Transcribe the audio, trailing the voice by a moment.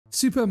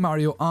Super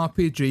Mario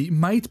RPG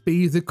might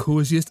be the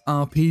coziest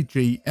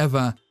RPG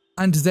ever,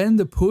 and then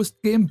the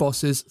post-game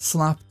bosses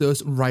slapped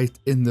us right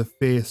in the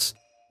face.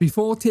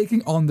 Before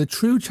taking on the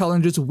true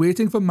challenges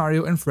waiting for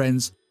Mario and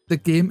friends, the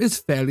game is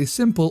fairly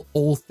simple,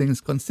 all things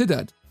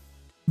considered.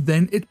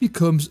 Then it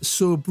becomes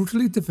so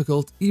brutally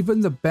difficult, even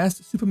the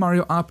best Super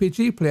Mario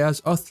RPG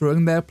players are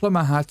throwing their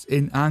plumber hats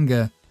in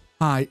anger.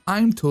 Hi,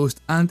 I'm Toast,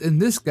 and in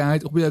this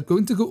guide we are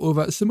going to go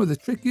over some of the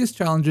trickiest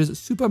challenges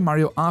Super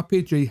Mario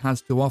RPG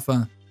has to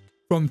offer.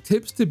 From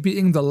tips to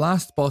beating the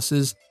last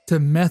bosses, to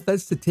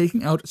methods to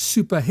taking out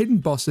super hidden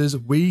bosses,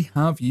 we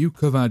have you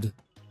covered.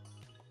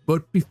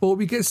 But before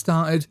we get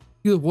started,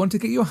 you'll want to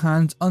get your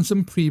hands on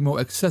some primo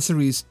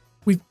accessories.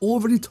 We've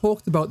already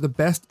talked about the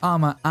best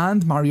armor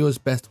and Mario's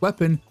best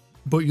weapon,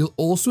 but you'll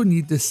also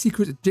need the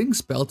secret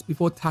Jinx Belt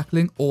before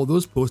tackling all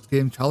those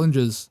post-game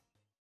challenges.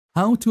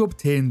 How to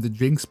obtain the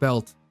Jinx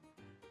Belt.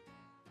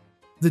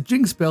 The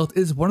Jinx Belt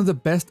is one of the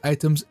best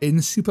items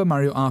in Super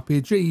Mario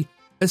RPG,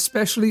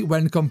 especially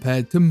when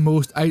compared to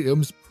most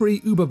items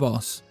pre-Uber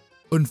Boss.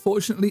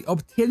 Unfortunately,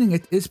 obtaining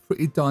it is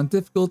pretty darn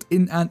difficult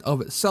in and of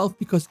itself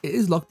because it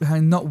is locked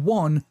behind not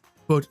one,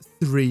 but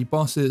 3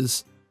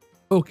 bosses.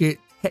 Okay,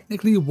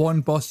 technically one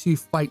boss you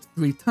fight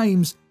 3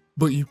 times,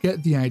 but you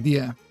get the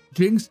idea.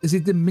 Jinx is a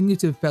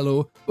diminutive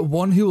fellow, but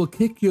one who will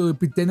kick your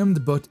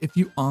bedenimed butt if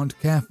you aren't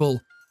careful,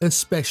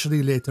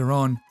 especially later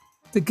on.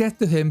 To get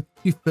to him,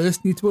 you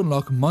first need to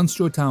unlock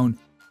Monstro Town,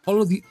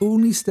 follow the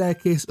only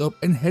staircase up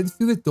and head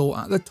through the door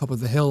at the top of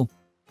the hill.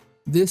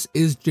 This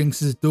is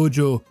Jinx's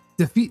dojo.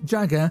 Defeat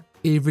Jagger,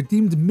 a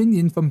redeemed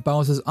minion from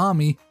Bowser's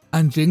army,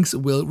 and Jinx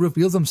will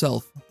reveal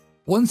himself.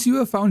 Once you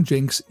have found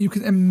Jinx, you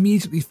can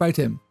immediately fight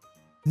him.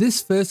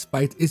 This first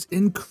fight is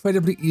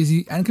incredibly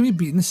easy and can be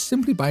beaten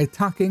simply by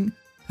attacking,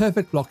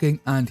 perfect blocking,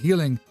 and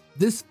healing.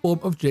 This form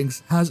of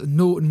Jinx has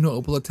no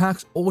notable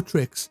attacks or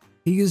tricks,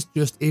 he is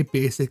just a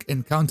basic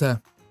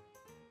encounter.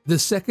 The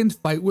second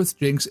fight with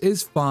Jinx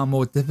is far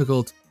more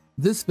difficult.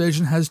 This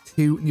version has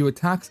 2 new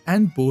attacks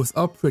and both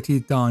are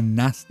pretty darn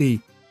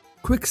nasty.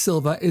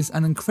 Quicksilver is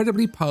an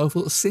incredibly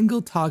powerful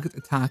single target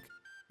attack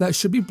that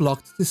should be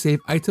blocked to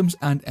save items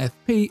and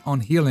FP on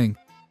healing.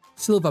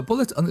 Silver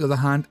Bullet, on the other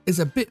hand, is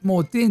a bit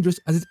more dangerous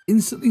as it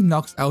instantly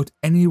knocks out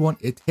anyone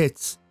it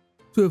hits.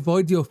 To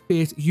avoid your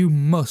fate, you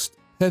must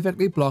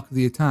perfectly block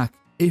the attack.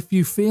 If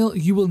you fail,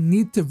 you will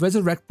need to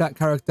resurrect that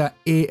character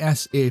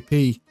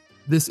ASAP.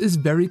 This is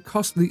very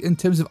costly in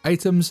terms of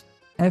items,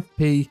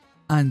 FP,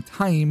 and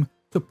time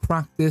to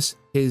practice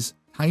his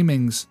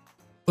timings.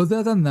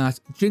 Other than that,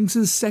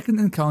 Jinx's second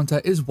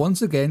encounter is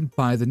once again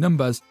by the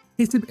numbers.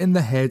 Hit him in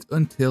the head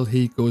until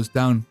he goes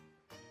down.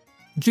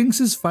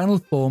 Jinx's final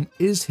form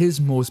is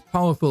his most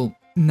powerful,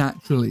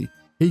 naturally.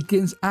 He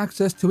gains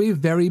access to a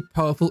very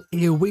powerful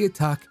AoE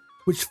attack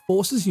which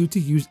forces you to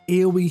use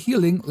AoE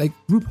healing like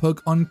Group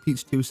Hug on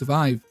Peach to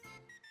survive.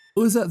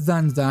 Other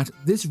than that,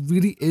 this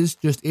really is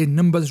just a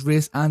numbers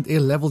race and a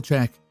level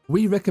check.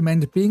 We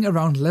recommend being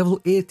around level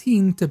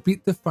 18 to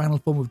beat the final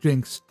form of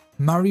Jinx.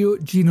 Mario,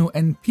 Geno,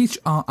 and Peach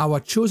are our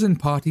chosen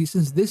party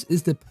since this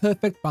is the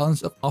perfect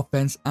balance of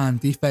offense and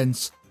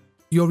defense.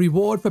 Your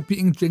reward for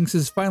beating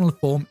Jinx's final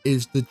form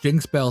is the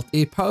Jinx Belt,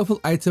 a powerful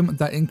item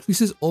that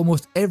increases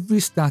almost every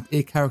stat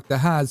a character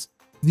has,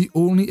 the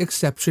only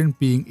exception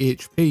being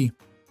HP.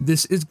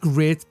 This is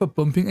great for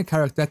bumping a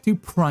character to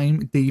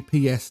prime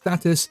DPS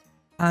status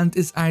and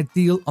is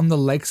ideal on the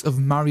likes of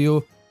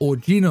Mario or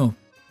Geno,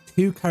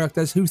 2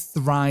 characters who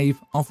thrive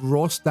off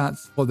raw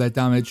stats for their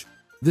damage.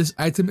 This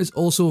item is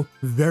also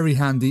very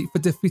handy for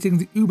defeating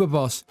the Uber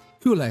boss,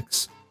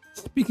 Culex.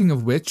 Speaking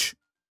of which,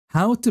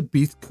 how to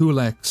beat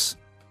Culex.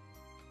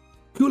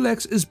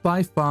 Culex is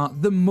by far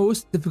the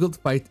most difficult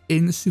fight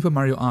in Super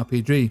Mario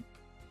RPG.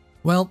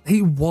 Well,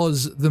 he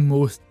was the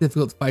most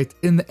difficult fight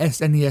in the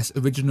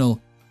SNES original.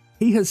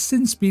 He has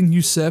since been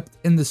usurped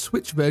in the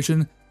Switch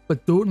version,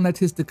 but don't let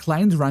his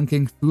declined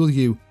ranking fool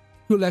you.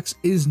 Culex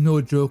is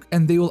no joke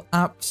and they will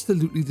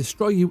absolutely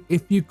destroy you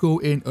if you go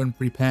in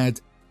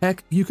unprepared.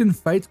 Heck, you can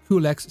fight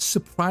Culex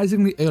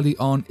surprisingly early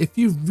on if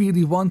you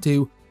really want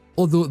to,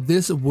 although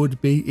this would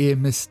be a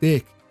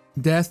mistake.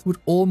 Death would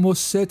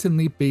almost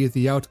certainly be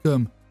the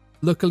outcome.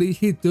 Luckily,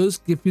 he does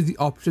give you the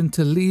option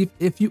to leave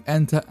if you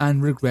enter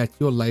and regret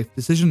your life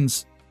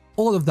decisions.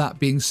 All of that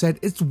being said,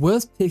 it's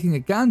worth taking a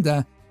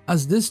gander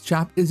as this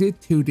chap is a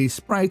 2D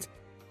sprite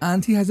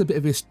and he has a bit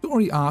of a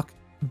story arc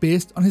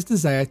based on his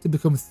desire to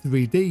become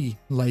 3D,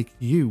 like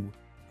you.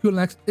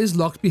 Culex is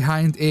locked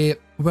behind a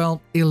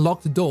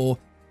locked door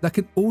that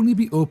can only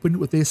be opened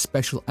with a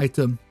special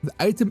item. The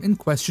item in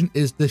question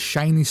is the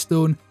Shiny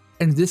Stone,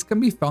 and this can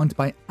be found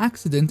by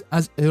accident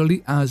as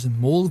early as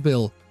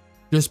Moleville.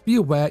 Just be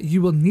aware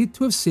you will need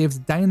to have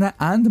saved Dinah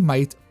and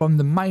Might from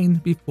the mine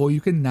before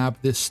you can nab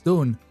this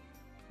stone.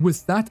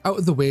 With that out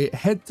of the way,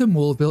 head to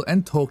Moleville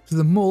and talk to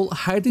the mole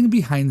hiding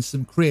behind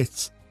some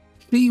crates.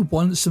 She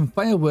wants some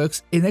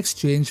fireworks in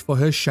exchange for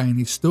her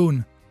shiny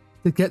stone.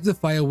 To get the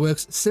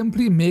fireworks,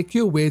 simply make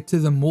your way to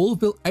the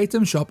Moleville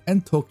item shop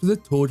and talk to the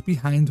toad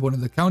behind one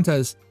of the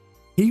counters.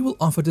 He will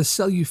offer to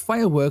sell you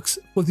fireworks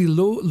for the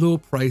low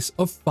price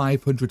of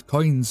 500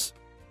 coins.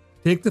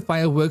 Take the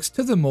fireworks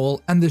to the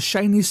mall and the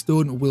shiny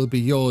stone will be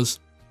yours.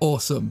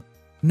 Awesome.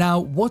 Now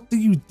what do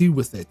you do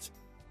with it?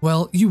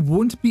 Well, you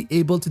won't be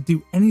able to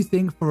do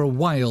anything for a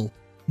while,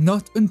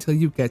 not until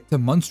you get to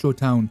Monstro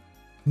Town.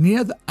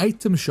 Near the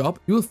item shop,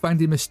 you will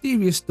find a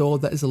mysterious door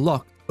that is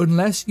locked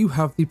unless you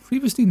have the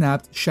previously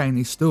nabbed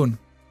shiny stone.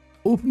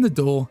 Open the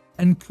door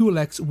and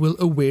Culex will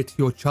await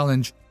your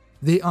challenge.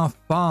 They are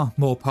far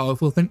more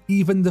powerful than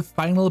even the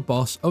final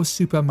boss of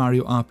Super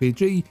Mario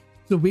RPG,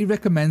 so we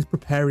recommend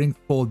preparing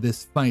for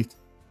this fight.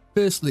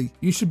 Firstly,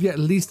 you should be at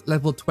least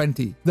level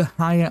 20, the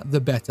higher the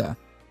better.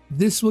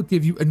 This will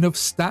give you enough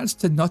stats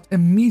to not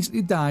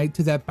immediately die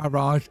to their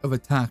barrage of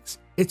attacks.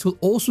 It will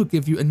also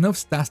give you enough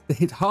stats to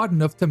hit hard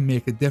enough to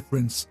make a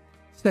difference.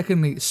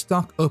 Secondly,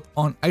 stock up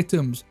on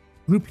items.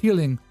 Group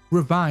healing,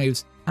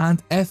 revives,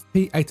 and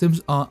FP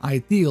items are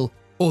ideal,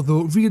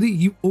 although really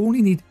you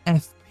only need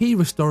FP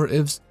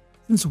restoratives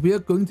since we are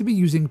going to be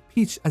using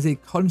Peach as a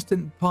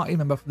constant party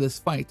member for this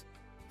fight.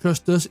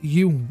 Trust us,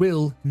 you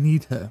will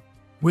need her.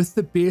 With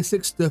the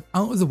basic stuff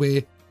out of the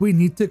way, we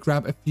need to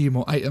grab a few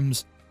more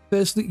items.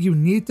 Firstly, you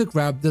need to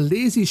grab the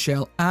Lazy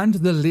Shell and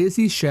the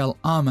Lazy Shell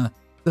armor.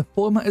 The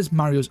former is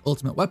Mario's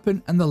ultimate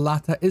weapon and the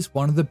latter is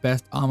one of the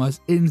best armors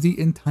in the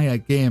entire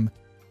game.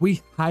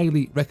 We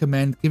highly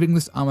recommend giving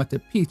this armor to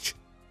Peach,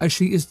 as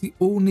she is the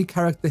only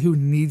character who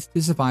needs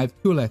to survive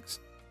Culex.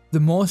 The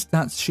more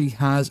stats she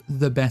has,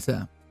 the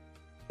better.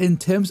 In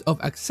terms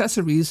of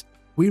accessories,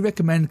 we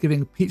recommend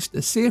giving Peach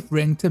the safe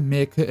ring to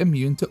make her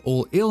immune to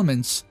all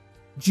ailments.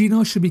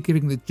 Geno should be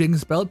giving the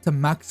Jinx Belt to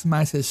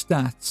maximize his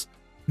stats.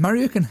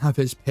 Mario can have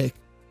his pick,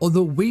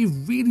 although we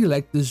really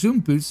like the zoom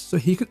boots so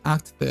he could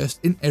act first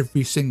in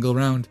every single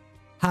round.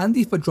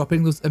 Handy for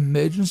dropping those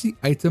emergency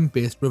item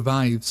based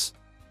revives.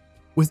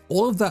 With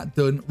all of that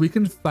done, we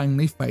can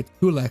finally fight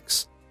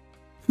Culex.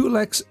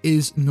 Culex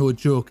is no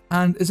joke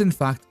and is in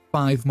fact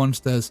 5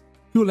 monsters.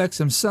 Culex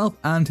himself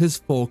and his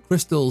 4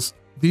 crystals.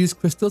 These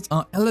crystals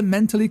are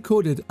elementally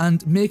coded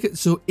and make it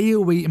so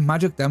AoE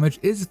magic damage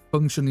is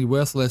functionally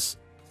worthless.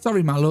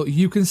 Sorry Mallow,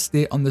 you can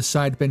stay on the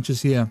side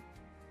benches here.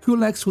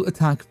 Culex will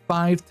attack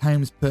 5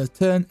 times per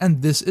turn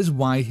and this is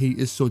why he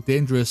is so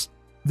dangerous.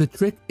 The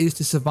trick is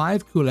to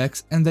survive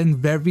Culex and then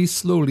very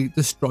slowly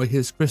destroy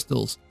his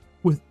crystals.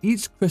 With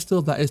each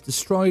crystal that is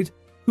destroyed,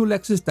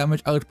 Culex's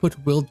damage output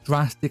will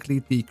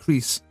drastically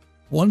decrease.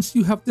 Once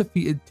you have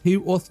defeated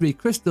 2 or 3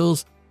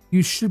 crystals,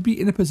 you should be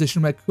in a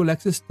position where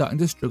Culex is starting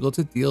to struggle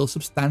to deal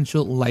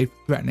substantial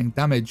life-threatening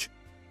damage.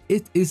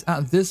 It is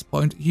at this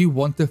point you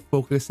want to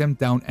focus him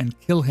down and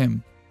kill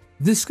him.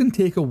 This can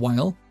take a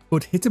while,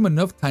 but hit him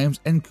enough times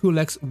and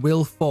Culex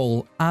will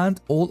fall and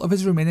all of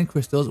his remaining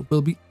crystals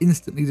will be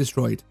instantly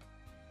destroyed.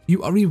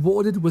 You are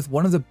rewarded with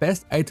one of the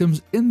best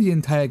items in the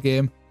entire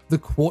game, the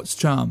Quartz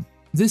Charm.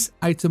 This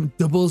item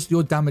doubles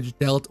your damage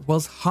dealt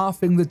whilst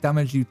halving the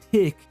damage you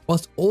take,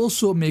 whilst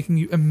also making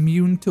you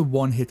immune to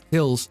one-hit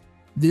kills.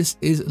 This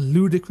is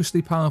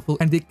ludicrously powerful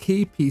and a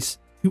key piece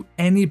to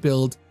any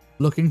build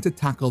looking to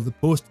tackle the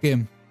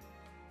post-game.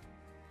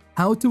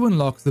 How to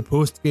unlock the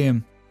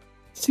post-game.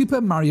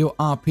 Super Mario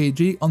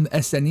RPG on the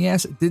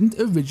SNES didn't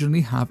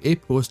originally have a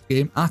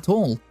post-game at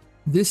all.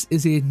 This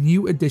is a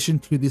new addition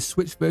to the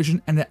Switch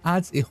version and it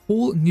adds a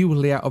whole new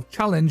layer of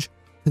challenge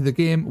to the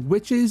game,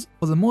 which is,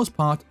 for the most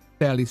part,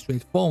 fairly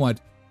straightforward.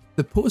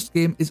 The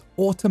post-game is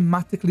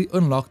automatically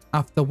unlocked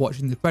after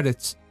watching the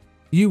credits.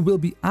 You will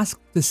be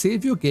asked to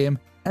save your game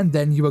and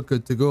then you are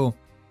good to go.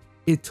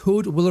 A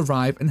toad will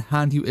arrive and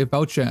hand you a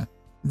voucher.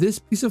 This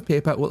piece of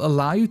paper will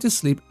allow you to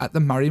sleep at the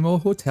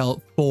Marimo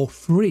Hotel for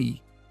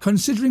free.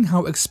 Considering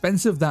how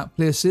expensive that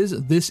place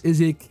is, this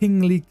is a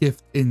kingly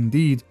gift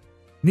indeed.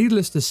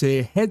 Needless to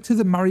say, head to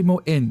the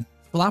Marimo Inn,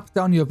 slap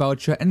down your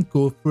voucher and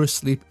go for a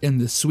sleep in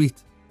the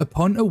suite.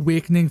 Upon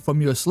awakening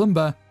from your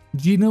slumber,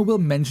 Geno will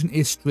mention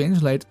a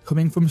strange light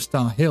coming from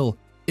Star Hill.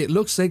 It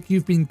looks like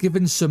you've been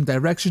given some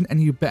direction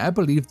and you better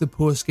believe the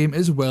post-game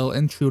is well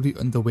and truly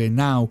underway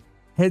now.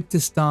 Head to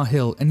Star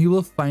Hill and you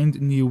will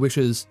find new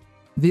wishes.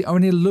 They are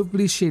in a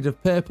lovely shade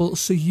of purple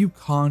so you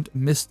can't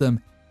miss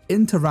them.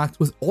 Interact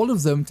with all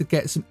of them to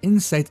get some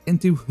insight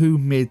into who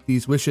made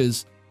these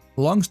wishes.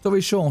 Long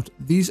story short,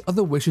 these are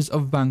the wishes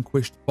of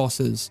vanquished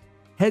bosses.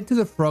 Head to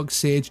the Frog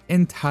Sage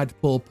in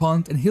Tadpole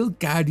Pond and he'll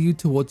guide you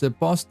towards a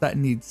boss that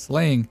needs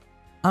slaying.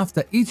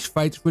 After each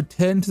fight,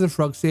 return to the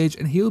Frog Sage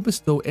and he'll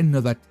bestow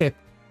another tip.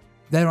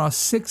 There are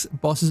 6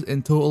 bosses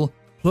in total,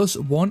 plus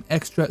 1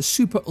 extra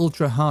super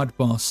ultra hard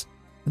boss.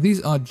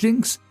 These are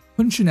Jinx,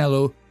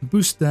 Punchinello,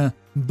 Booster,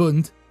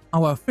 Bundt,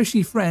 our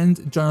fishy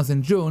friend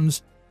Jonathan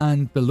Jones,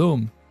 and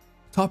Belome.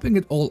 Topping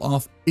it all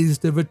off is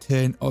the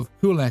return of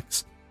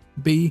Culex.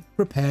 Be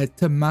prepared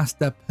to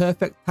master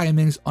perfect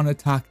timings on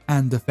attack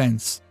and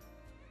defense.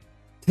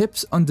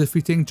 Tips on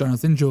defeating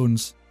Jonathan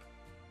Jones.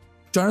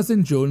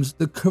 Jonathan Jones,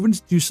 the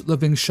current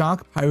juice-loving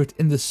shark pirate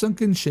in the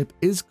sunken ship,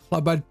 is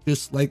clobbered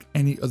just like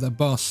any other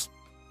boss.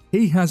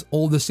 He has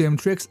all the same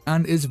tricks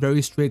and is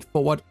very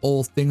straightforward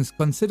all things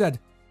considered.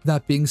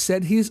 That being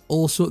said, he is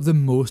also the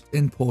most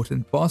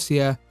important boss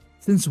here,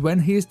 since when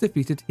he is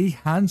defeated he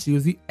hands you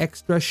the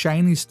extra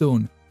shiny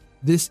stone.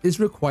 This is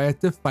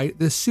required to fight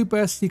the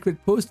super secret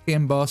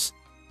post-game boss,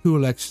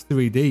 Culex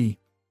 3D.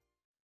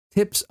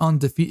 Tips on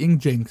defeating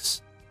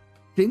Jinx.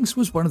 Jinx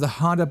was one of the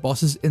harder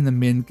bosses in the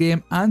main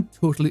game and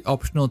totally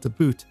optional to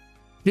boot.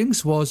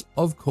 Jinx was,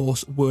 of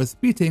course, worth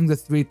beating the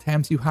 3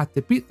 times you had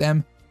to beat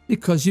them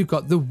because you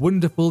got the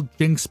wonderful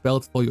Jinx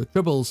Belt for your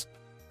troubles.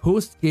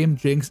 Post-game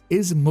Jinx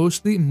is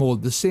mostly more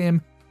the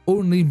same,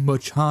 only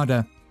much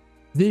harder.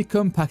 They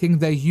come packing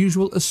their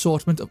usual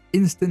assortment of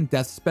instant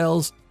death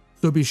spells,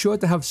 so be sure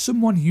to have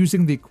someone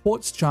using the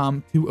Quartz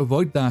Charm to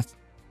avoid that.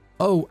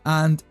 Oh,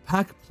 and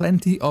pack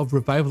plenty of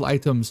revival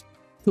items.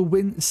 To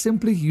win,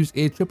 simply use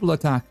a triple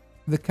attack.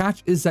 The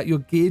catch is that your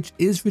gauge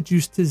is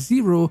reduced to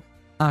 0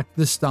 at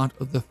the start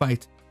of the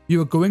fight. You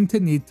are going to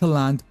need to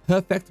land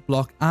perfect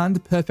block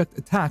and perfect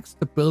attacks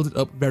to build it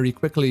up very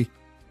quickly.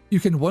 You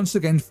can once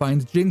again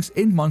find Jinx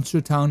in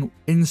Monster Town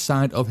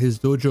inside of his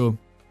dojo.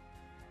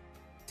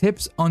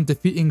 Tips on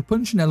defeating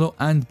Punchinello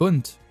and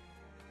Bundt.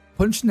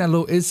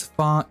 Punchinello is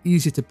far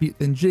easier to beat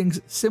than Jinx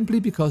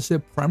simply because her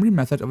primary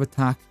method of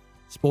attack,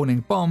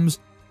 spawning bombs,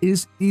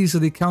 is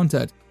easily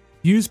countered.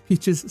 Use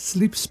Peach's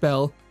sleep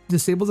spell to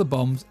disable the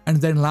bombs and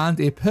then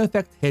land a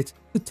perfect hit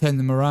to turn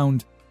them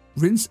around.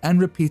 Rinse and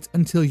repeat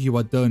until you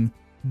are done.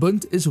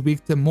 Bundt is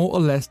weak to more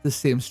or less the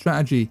same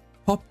strategy.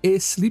 Pop a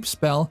sleep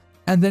spell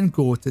and then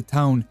go to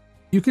town.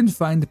 You can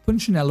find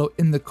Punchinello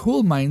in the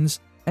coal mines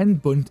and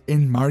Bundt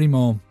in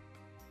Marimore.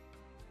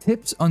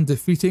 Tips on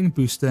defeating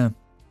Booster.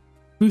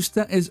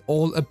 Booster is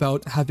all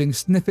about having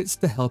snippets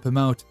to help him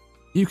out.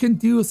 You can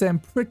deal with them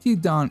pretty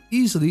darn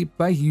easily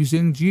by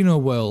using Geno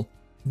Whirl.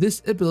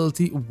 This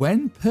ability,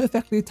 when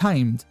perfectly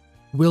timed,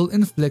 will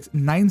inflict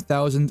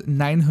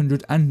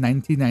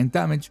 9,999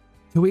 damage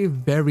to a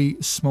very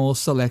small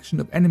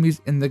selection of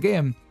enemies in the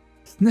game.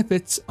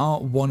 Snippets are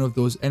one of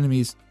those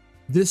enemies.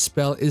 This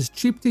spell is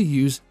cheap to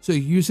use, so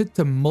use it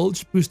to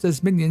mulch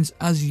Booster's minions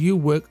as you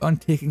work on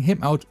taking him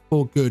out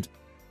for good.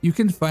 You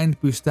can find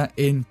Booster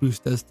in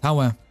Booster's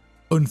Tower.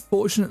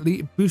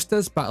 Unfortunately,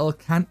 Booster's battle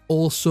can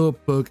also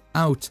bug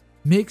out.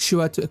 Make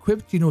sure to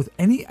equip Geno with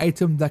any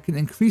item that can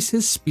increase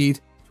his speed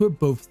to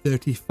above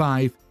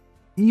 35.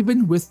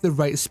 Even with the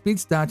right speed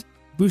stat,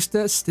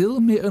 Booster still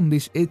may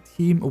unleash a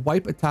team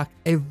wipe attack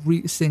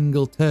every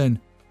single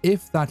turn.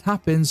 If that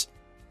happens,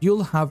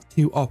 you'll have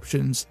 2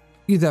 options.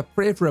 Either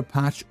pray for a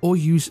patch or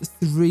use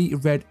 3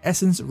 red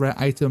essence rare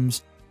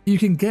items. You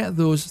can get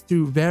those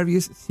through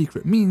various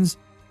secret means,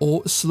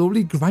 or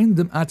slowly grind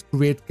them at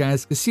Great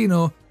Guy's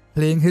Casino,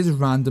 playing his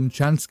random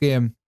chance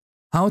game.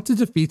 How to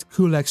defeat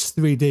Culex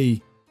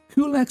 3D.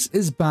 Culex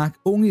is back,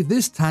 only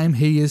this time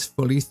he is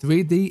fully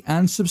 3D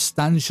and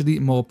substantially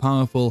more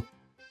powerful.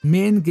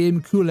 Main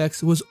game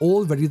Culex was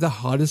already the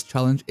hardest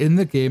challenge in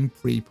the game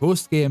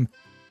pre-post game,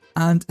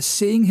 and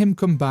seeing him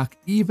come back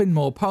even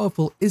more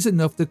powerful is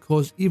enough to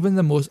cause even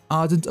the most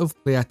ardent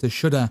of players to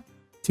shudder.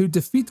 To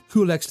defeat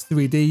Culex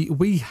 3D,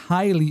 we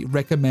highly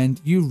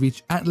recommend you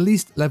reach at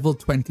least level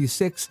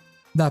 26.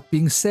 That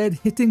being said,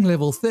 hitting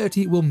level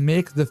 30 will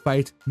make the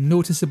fight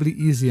noticeably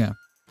easier.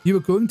 You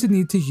are going to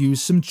need to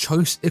use some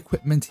choice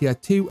equipment here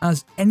too,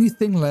 as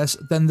anything less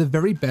than the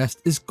very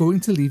best is going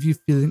to leave you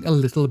feeling a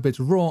little bit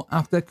raw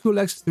after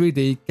Culex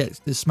 3D gets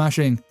to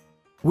smashing.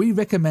 We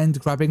recommend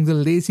grabbing the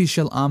Lazy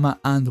Shell armor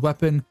and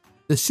weapon,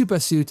 the super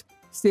suit,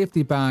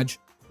 safety badge,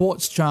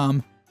 quartz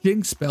charm,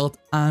 Jinx Belt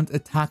and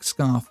attack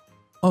scarf.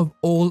 Of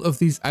all of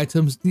these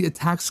items, the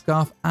attack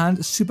scarf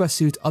and super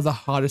suit are the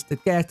hardest to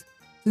get,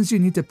 since you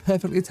need to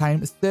perfectly time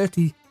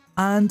 30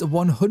 and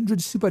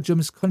 100 super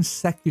jumps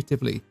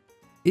consecutively.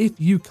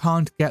 If you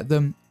can't get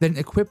them, then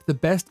equip the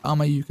best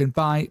armor you can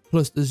buy,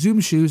 plus the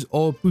zoom shoes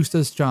or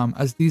booster's charm,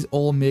 as these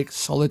all make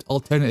solid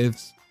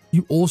alternatives.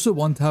 You also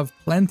want to have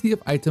plenty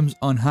of items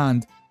on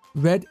hand.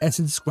 Red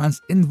Essence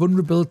grants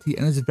invulnerability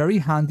and is very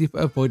handy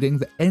for avoiding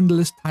the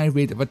endless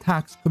tirade of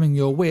attacks coming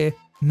your way.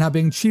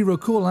 Nabbing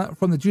Chiro Cola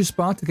from the juice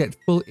bar to get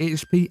full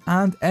HP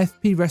and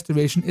FP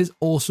restoration is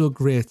also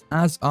great,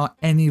 as are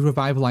any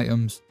revival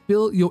items.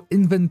 Fill your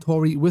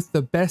inventory with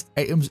the best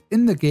items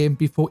in the game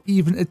before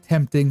even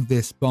attempting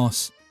this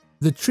boss.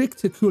 The trick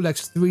to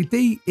Culex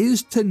 3D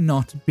is to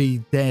not be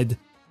dead,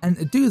 and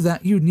to do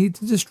that you need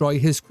to destroy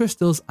his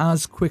crystals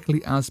as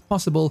quickly as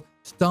possible,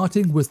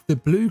 starting with the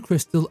blue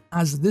crystal,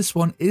 as this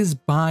one is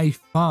by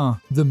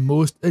far the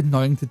most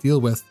annoying to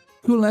deal with.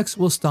 Culex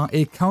will start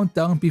a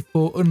countdown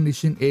before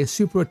unleashing a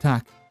super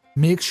attack.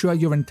 Make sure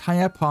your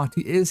entire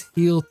party is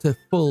healed to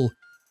full,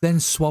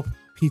 then swap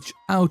Peach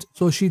out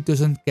so she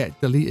doesn't get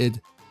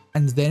deleted,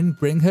 and then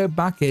bring her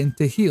back in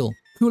to heal.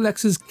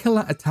 Culex's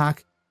killer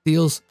attack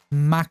deals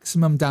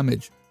maximum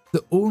damage.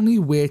 The only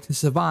way to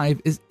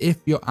survive is if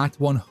you're at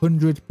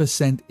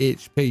 100%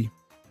 HP.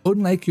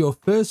 Unlike your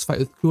first fight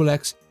with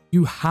Culex,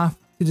 you have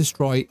to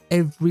destroy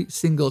every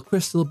single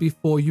crystal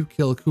before you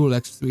kill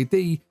Culex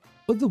 3D,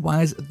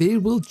 otherwise they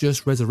will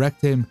just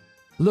resurrect him.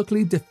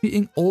 Luckily,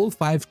 defeating all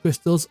 5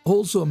 crystals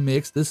also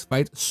makes this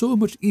fight so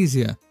much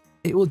easier.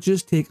 It will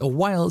just take a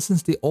while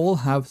since they all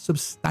have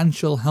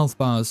substantial health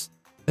bars.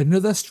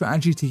 Another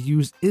strategy to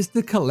use is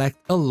to collect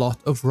a lot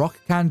of rock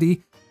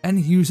candy and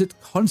use it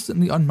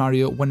constantly on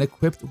Mario when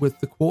equipped with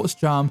the quartz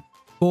charm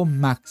for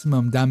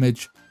maximum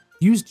damage.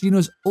 Use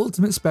Gino's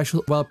ultimate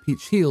special while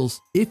Peach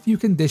heals. If you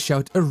can dish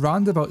out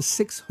around about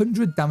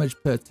 600 damage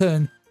per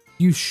turn,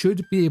 you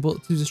should be able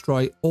to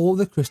destroy all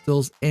the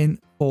crystals in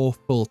 4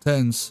 full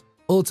turns.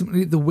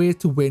 Ultimately, the way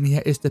to win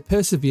here is to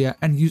persevere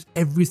and use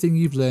everything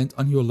you've learned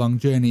on your long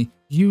journey.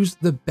 Use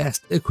the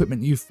best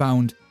equipment you've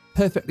found,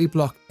 perfectly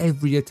block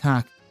every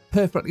attack,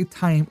 perfectly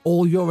time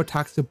all your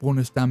attacks to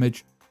bonus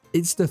damage.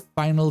 It's the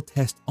final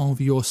test of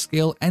your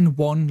skill and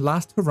one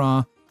last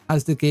hurrah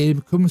as the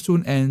game comes to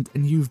an end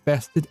and you've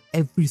bested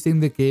everything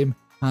the game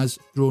has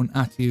thrown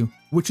at you,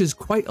 which is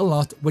quite a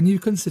lot when you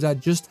consider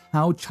just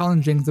how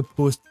challenging the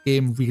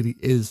post-game really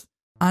is.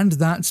 And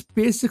that's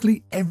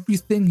basically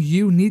everything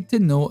you need to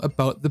know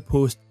about the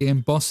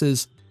post-game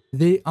bosses.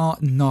 They are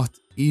not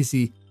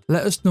easy.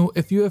 Let us know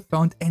if you have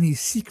found any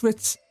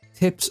secrets,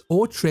 tips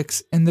or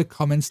tricks in the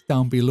comments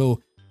down below.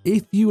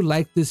 If you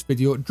liked this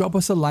video, drop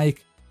us a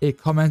like, a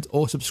comment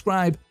or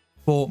subscribe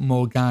for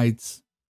more guides.